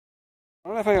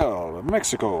Rafeal,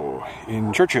 Mexico,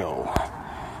 in Churchill.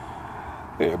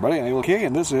 Hey everybody, I'm okay,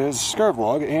 and this is Cigar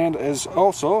Vlog, and is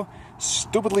also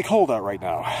stupidly cold out right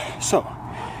now. So,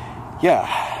 yeah,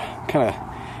 kind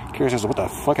of curious as to what the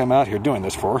fuck I'm out here doing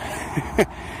this for.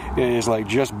 It is like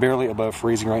just barely above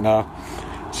freezing right now.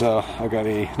 So, I've got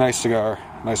a nice cigar,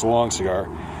 nice long cigar,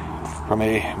 from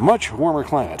a much warmer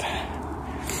climate.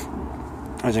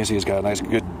 As you can see, it's got a nice,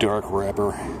 good, dark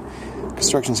wrapper.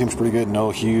 Construction seems pretty good,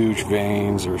 no huge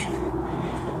veins or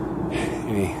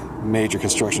any major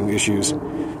construction issues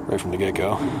right from the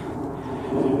get-go.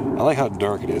 I like how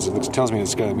dark it is. It tells me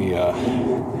it's going to be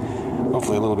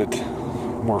hopefully a little bit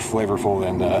more flavorful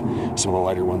than some of the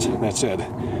lighter ones. That said,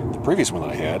 the previous one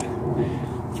that I had,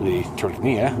 for the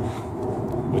tortilla,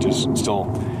 which is still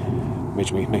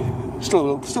makes me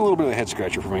still a little bit of a head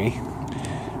scratcher for me,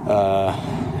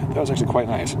 that was actually quite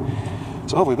nice.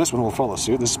 So hopefully this one will follow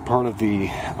suit. This is part of the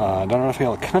Don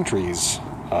Rafeal Countries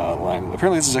line.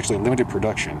 Apparently this is actually a limited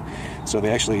production, so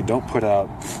they actually don't put out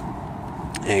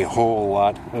a whole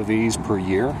lot of these per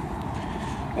year.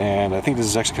 And I think this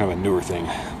is actually kind of a newer thing.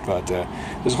 But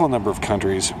there's a whole number of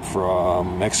countries,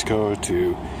 from Mexico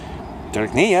to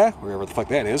Turkey, wherever the fuck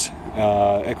that is,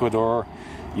 Ecuador,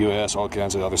 US, all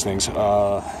kinds of other things. They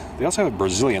also have a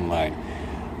Brazilian line.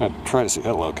 I'm gonna try to see.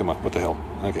 Hello, come on, what the hell?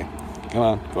 Okay. Come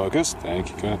on, focus. Thank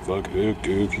you. Come on, focus.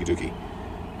 Dookie dookie.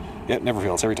 Yep, never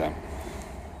fails every time.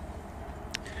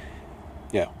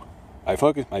 Yeah,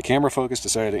 my camera focus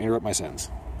decided to interrupt my sentence.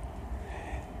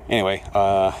 Anyway,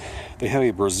 they have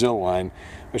a Brazil line,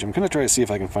 which I'm going to try to see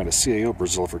if I can find a CAO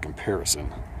Brazil for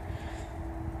comparison.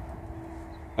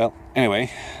 Well, anyway,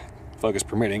 focus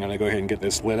permitting, I'm going to go ahead and get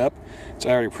this lit up. So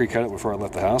I already pre-cut it before I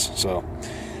left the house, so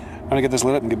I'm going to get this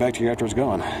lit up and get back to you after it's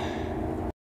going.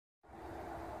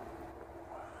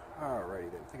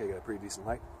 Alrighty then, I think I got a pretty decent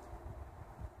light.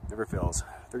 Never fails.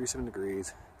 37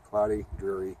 degrees, cloudy,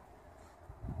 dreary.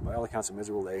 By all accounts, a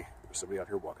miserable day. There's somebody out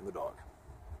here walking the dog.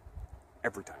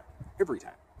 Every time. Every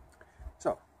time.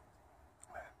 So,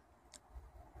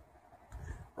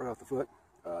 right off the foot,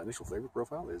 initial flavor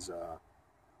profile is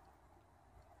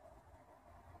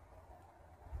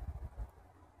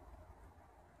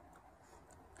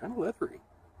kind of leathery.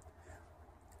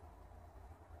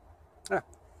 A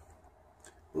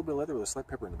little bit of leather with a slight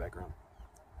pepper in the background.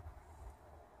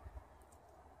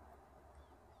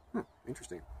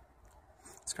 Interesting.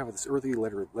 It's kind of this earthy,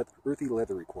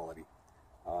 leathery quality.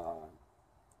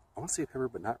 I want to say pepper,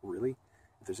 but not really.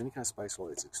 If there's any kind of spice, well,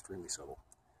 it's extremely subtle.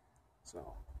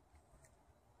 So,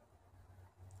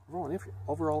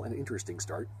 overall an interesting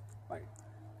start. My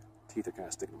teeth are kind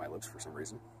of sticking to my lips for some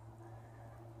reason.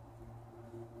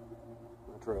 I'm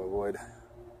going to try to avoid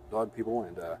dog people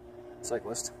and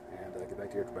cyclists, and get back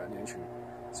to you after about an inch and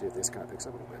see if this kind of picks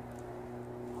up a little bit.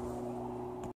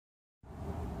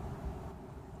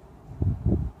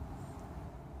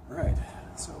 Alright,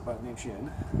 so about an inch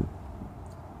in.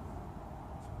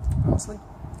 Honestly,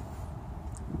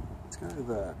 it's kind of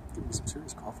giving me some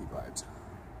serious coffee vibes.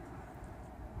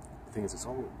 The thing is, it's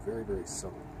all very, very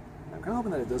subtle. I'm kind of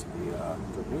hoping that it does me,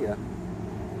 tortilla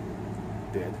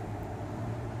dead.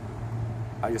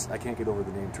 I can't get over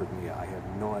the name tortilla. I have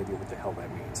no idea what the hell that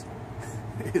means.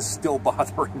 It is still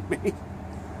bothering me.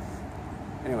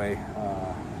 Anyway,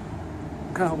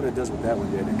 I'm kind of hoping it does what that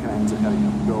one did and kind of ends up having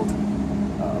a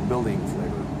building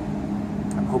flavor.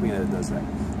 I'm hoping that it does that.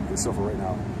 Because so far right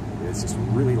now, it's just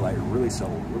really light, really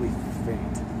subtle, really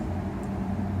faint.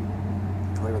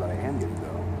 The flavor that I am getting,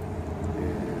 though,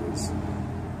 is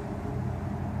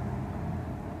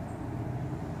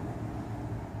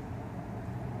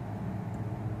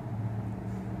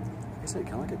like I said,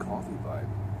 kind of like a coffee vibe.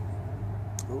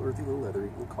 A little earthy, a little leathery,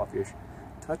 a little coffee-ish.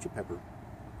 Touch of pepper.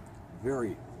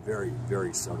 Very, very,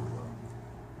 very subtle,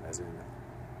 though. As in,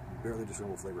 barely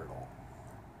discernible flavor at all.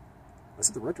 I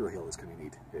said the retro hill is kind of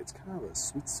neat. It's kind of a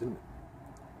sweet cinnamon.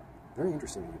 Very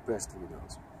interesting when you pass through your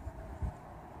nose.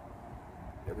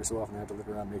 Every so often I have to look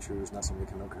around and make sure there's not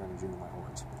somebody coming up and jingling my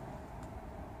horns.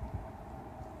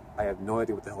 I have no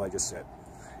idea what the hell I just said.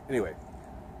 Anyway,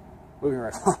 moving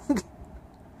right along.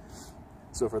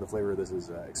 So far the flavor of this is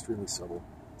extremely subtle.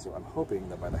 So I'm hoping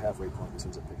that by the halfway point this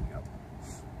ends up picking up.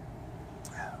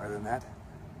 Other than that,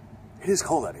 it is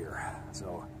cold out here.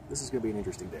 So this is going to be an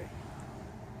interesting day.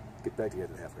 Get back to you at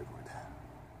the halfway point.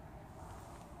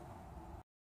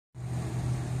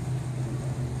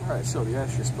 Alright, so the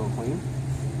ash just fell clean.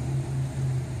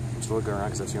 I'm still looking around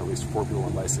because I've seen at least 4 people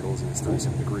on bicycles and it's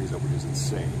 37 degrees up, which is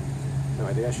insane.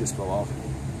 Anyway, the ash just fell off.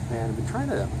 And I've been trying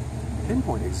to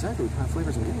pinpoint exactly what kind of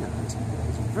flavors I'm getting out of this.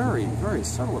 It's very, very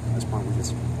subtle up to this point, which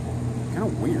is kind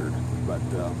of weird, but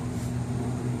I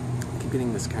keep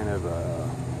getting this kind of,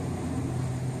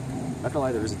 not gonna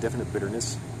lie, there is a definite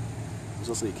bitterness. There's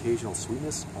also the occasional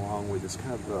sweetness, along with this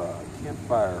kind of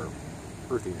campfire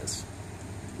earthiness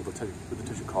with a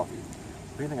touch of coffee.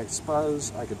 If anything, I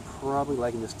suppose I could probably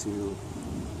liken this to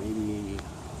maybe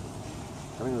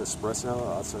having an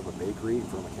espresso outside of a bakery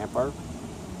from a campfire,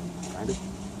 kind of.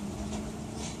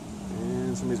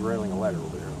 And somebody's rattling a ladder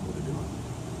over there. What they're doing?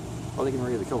 Well, they're getting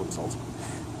ready to kill themselves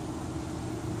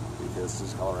because this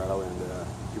is Colorado, and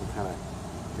people kind of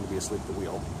going to be asleep at the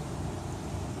wheel.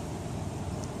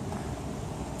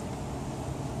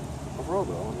 Overall,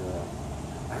 though,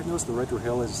 I've noticed the Red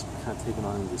Rafeal has kind of taken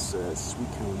on this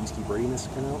sweet kind of yeasty breadiness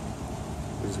kind of,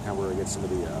 which is kind of where I get some of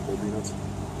the bakery notes.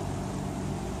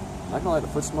 I'm not gonna lie, the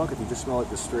foot smoke, if you just smell it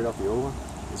just straight off the Ola,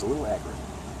 is a little acrid.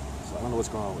 So I don't know what's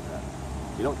going on with that.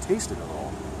 You don't taste it at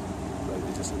all, but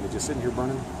you're just sitting here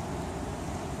burning.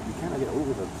 You kind of get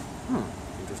over the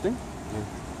interesting. Yeah.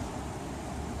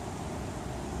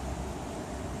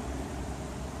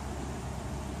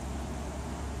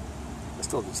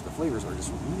 Still, just the flavors are just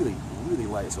really, really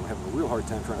light, so I'm having a real hard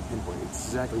time trying to pinpoint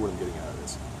exactly what I'm getting out of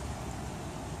this.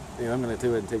 Anyway, I'm going to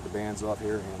go ahead and take the bands off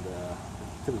here, and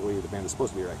typically the band is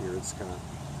supposed to be right here. It's kind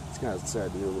of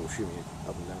sad to do a little shimmy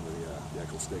up and down to the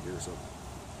actual stick here, so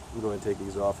I'm going to go ahead and take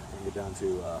these off and get down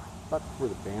to about where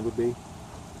the band would be,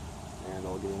 and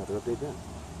I'll give you another update then.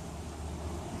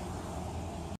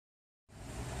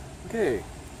 Okay,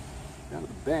 down to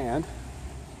the band.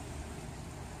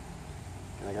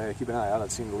 And I gotta keep an eye out.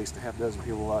 I've seen at least a half dozen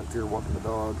people out there walking the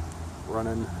dog,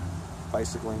 running,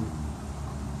 bicycling.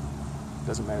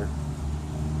 Doesn't matter.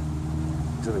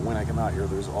 Because when I come out here,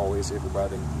 there's always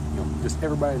everybody, just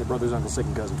everybody, the brothers, uncles,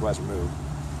 second cousin, twice removed,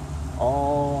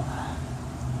 all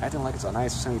acting like it's a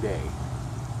nice sunny day.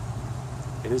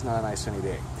 It is not a nice sunny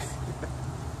day.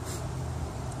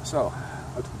 So,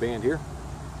 up to the band here.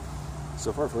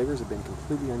 So far, flavors have been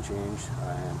completely unchanged,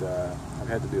 and I've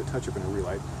had to do a touch-up and a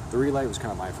relight. The relight was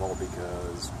kind of my fault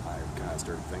because I kind of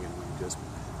started thinking, just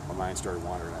my mind started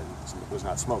wandering. I was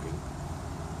not smoking.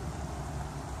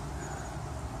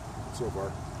 So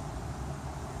far,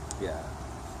 yeah,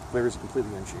 flavors are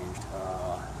completely unchanged.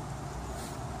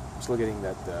 I'm still getting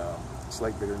that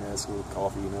slight bitterness, a little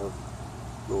coffee, a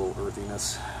little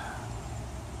earthiness.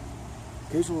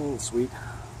 Occasionally a little sweet,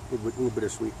 a little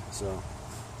bittersweet, so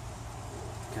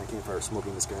kind of campfire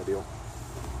smoking, this kind of deal.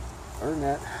 Other than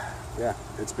that, yeah,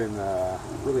 it's been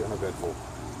really uneventful,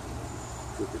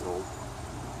 truth be told.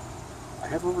 I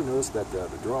have over noticed that the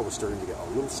draw was starting to get a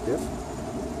little stiff.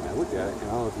 And I looked at it,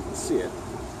 and I don't know if you can see it,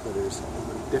 but there's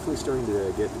definitely starting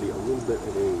to get to be a little bit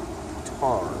of a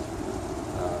tar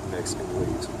mix in the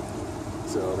leaves.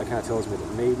 So that kind of tells me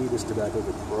that maybe this tobacco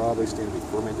could probably stand to be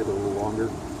fermented a little longer.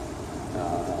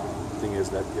 Thing is,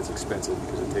 that gets expensive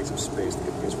because it takes some space to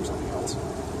get used for something else.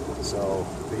 So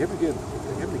if you happen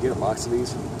to get a box of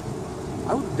these,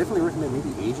 I would definitely recommend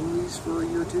maybe aging these for a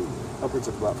year or two, upwards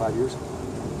of about 5 years.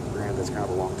 Granted, that's kind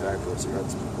of a long time for a cigar.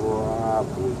 It's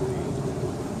probably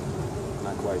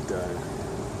not quite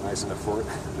nice enough for it.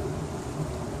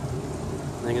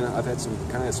 And, I've had some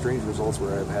kind of strange results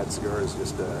where I've had cigars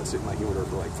just sit in my humidor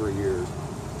for like 3 years.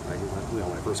 Like, when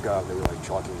I first got them, they were like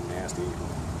chalky and nasty.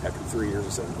 After 3 years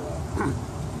instead of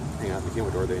hanging out in the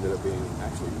humidor, they ended up being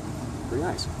actually pretty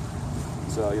nice.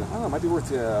 So, I don't know, it might be worth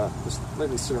just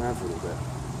letting these sit around for a little bit.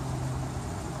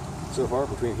 So far,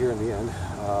 between here and the end,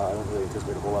 I don't really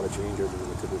anticipate a whole lot of change other than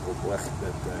the typical blech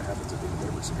that happens at the end of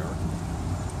every cigar.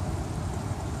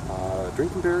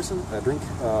 Drink comparison,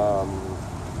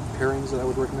 pairings that I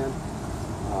would recommend.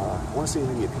 I want to say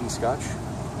maybe a peaty scotch,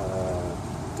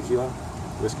 tequila,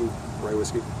 whiskey, rye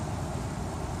whiskey.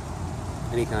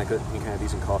 Any kind of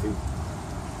decent coffee.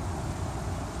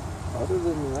 Other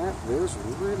than that, there's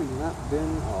really not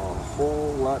been a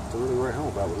whole lot to really write home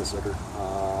about with this sucker.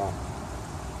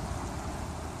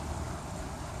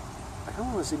 I kind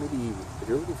of want to see maybe if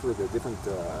you're looking for the different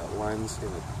lines in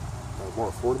a more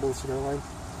affordable cigar line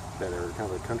that are kind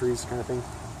of like countries kind of thing,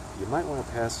 you might want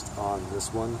to pass on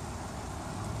this one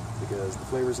because the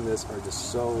flavors in this are just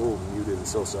so muted and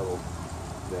so subtle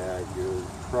that you're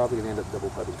probably going to end up double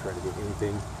pubbing trying to get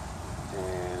anything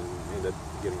and end up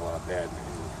getting a lot of bad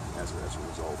as a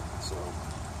result. So,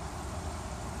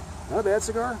 not a bad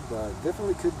cigar, but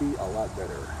definitely could be a lot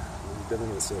better. I'm definitely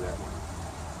going to say that one.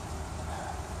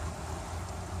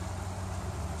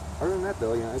 Other than that,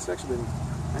 though, it's actually been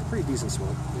a pretty decent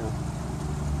smoke.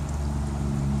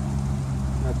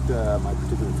 Not my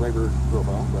particular flavor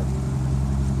profile, but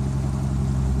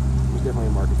there's definitely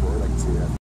a market for it. I can see that.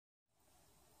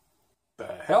 The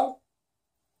hell?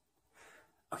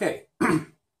 Okay,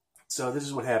 so this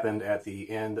is what happened at the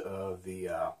end of the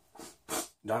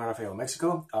Don Rafeal,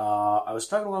 Mexico. I was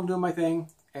talking along doing my thing,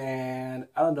 and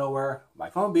out of nowhere, my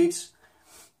phone beeps,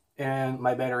 and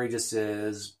my battery just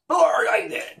says,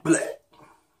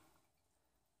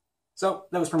 so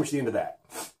that was pretty much the end of that.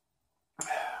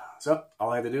 So all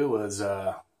I had to do was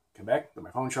come back, let my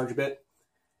phone charge a bit,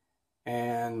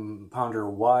 and ponder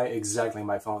why exactly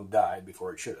my phone died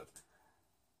before it should have.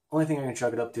 Only thing I can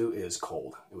chalk it up to is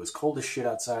cold. It was cold as shit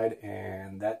outside,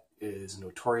 and that is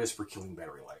notorious for killing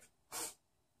battery life.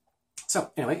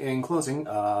 So anyway, in closing,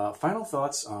 final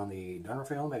thoughts on the Don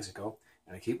Rafeal Mexico.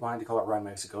 And I keep wanting to call it Rye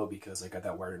Mexico because I got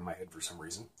that wired in my head for some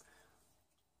reason.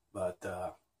 But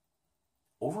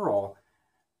overall,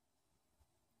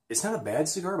 it's not a bad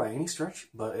cigar by any stretch,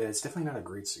 but it's definitely not a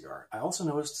great cigar. I also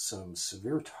noticed some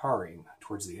severe tarring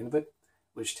towards the end of it,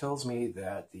 which tells me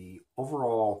that the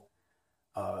overall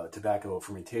tobacco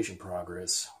fermentation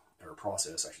process,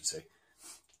 I should say,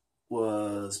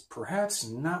 was perhaps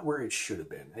not where it should have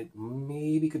been. It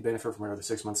maybe could benefit from another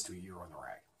 6 months to a year on the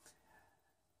rack.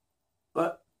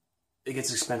 But it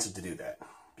gets expensive to do that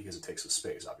because it takes up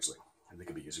space, obviously, and they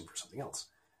could be using for something else.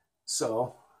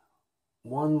 So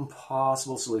one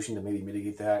possible solution to maybe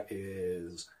mitigate that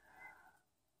is,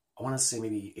 I want to say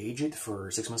maybe age it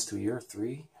for 6 months to a year.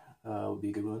 3 would be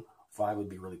a good one. 5 would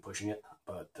be really pushing it,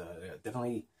 but yeah,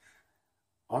 definitely,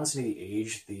 I want to say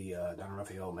age the Don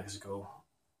Rafeal Mexico.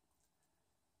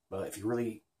 But if you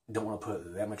really don't want to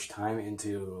put that much time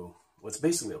into what's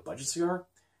basically a budget cigar,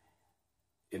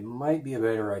 it might be a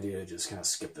better idea to just kind of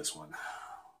skip this one.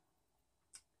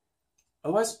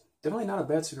 Otherwise, definitely not a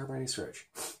bad cigar by any stretch.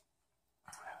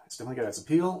 It's definitely got its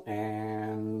appeal,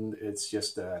 and it's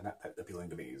just not that appealing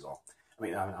to me is all. I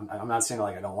mean, I'm not saying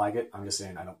like I don't like it. I'm just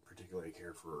saying I don't particularly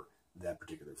care for that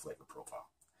particular flavor profile.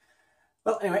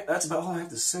 Well, anyway, that's about all I have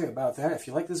to say about that. If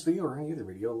you like this video or any other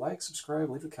video, like, subscribe,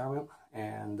 leave a comment,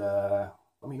 and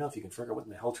let me know if you can figure out what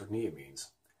in the hell tornilla means.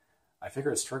 I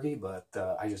figure it's turkey, but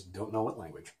I just don't know what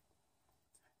language.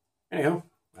 Anywho,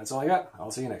 that's all I got. I'll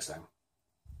see you next time.